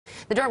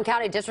The Durham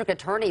County District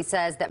Attorney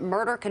says that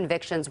murder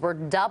convictions were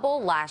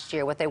double last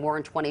year what they were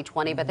in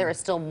 2020, but there is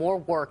still more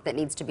work that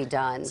needs to be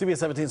done.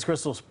 CBS 17's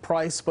Crystal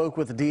Price spoke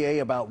with the DA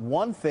about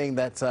one thing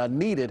that's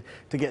needed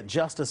to get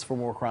justice for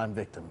more crime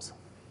victims.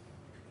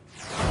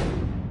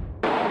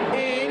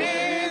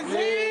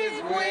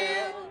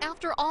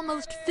 After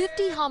almost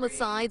 50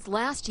 homicides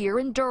last year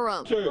in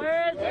Durham,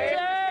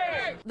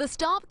 the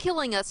Stop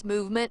Killing Us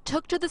movement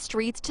took to the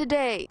streets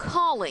today,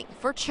 calling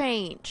for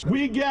change.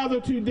 We gather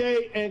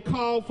today and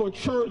call for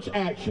church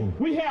action.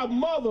 We have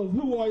mothers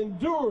who are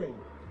enduring,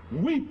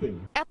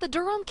 weeping. At the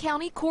Durham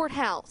County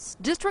Courthouse,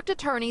 District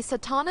Attorney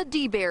Satana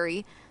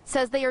DeBerry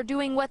says they are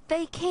doing what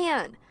they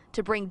can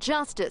to bring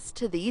justice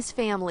to these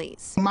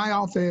families. My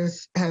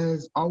office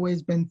has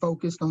always been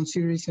focused on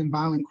serious and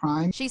violent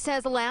crime. She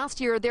says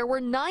last year there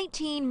were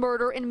 19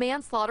 murder and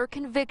manslaughter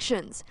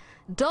convictions,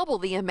 double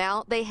the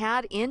amount they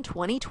had in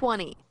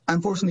 2020.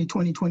 Unfortunately,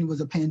 2020 was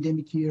a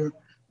pandemic year.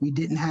 We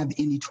didn't have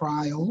any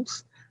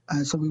trials,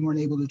 so we weren't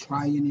able to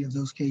try any of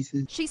those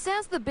cases. She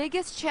says the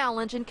biggest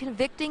challenge in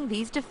convicting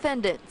these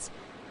defendants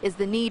is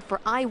the need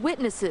for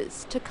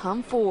eyewitnesses to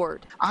come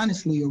forward.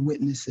 Honestly,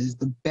 witnesses,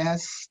 the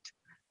best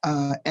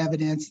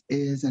evidence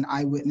is an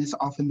eyewitness.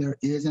 Often there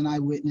is an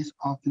eyewitness,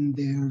 often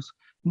there's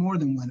more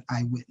than one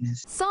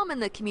eyewitness. Some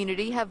in the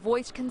community have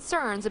voiced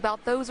concerns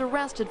about those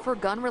arrested for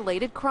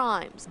gun-related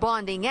crimes,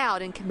 bonding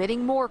out and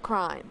committing more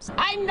crimes.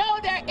 I know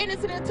they're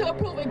innocent until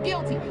proven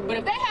guilty, but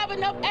if they have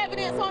enough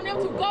evidence on them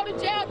to go to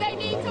jail, they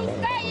need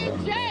to stay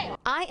in jail.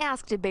 I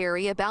asked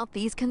DeBerry about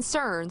these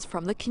concerns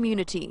from the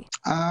community.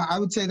 I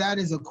would say that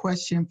is a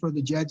question for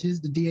the judges.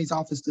 The DA's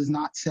office does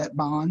not set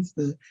bonds.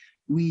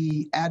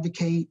 We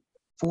advocate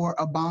for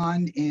a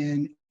bond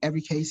in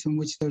every case in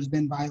which there's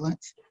been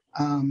violence,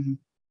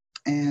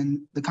 and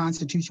the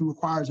Constitution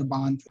requires a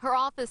bond. Her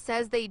office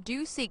says they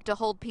do seek to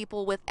hold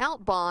people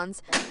without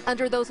bonds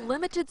under those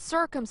limited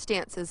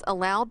circumstances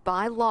allowed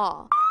by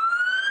law.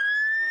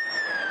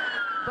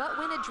 But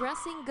when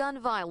addressing gun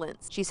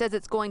violence, she says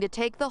it's going to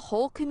take the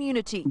whole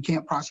community. We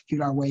can't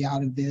prosecute our way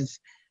out of this.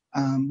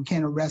 We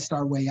can't arrest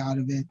our way out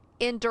of it.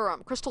 In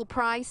Durham, Crystal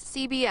Price,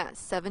 CBS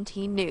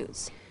 17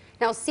 News.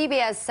 Now,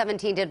 CBS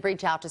 17 did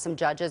reach out to some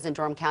judges in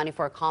Durham County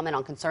for a comment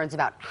on concerns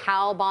about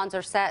how bonds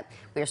are set.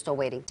 We are still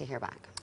waiting to hear back.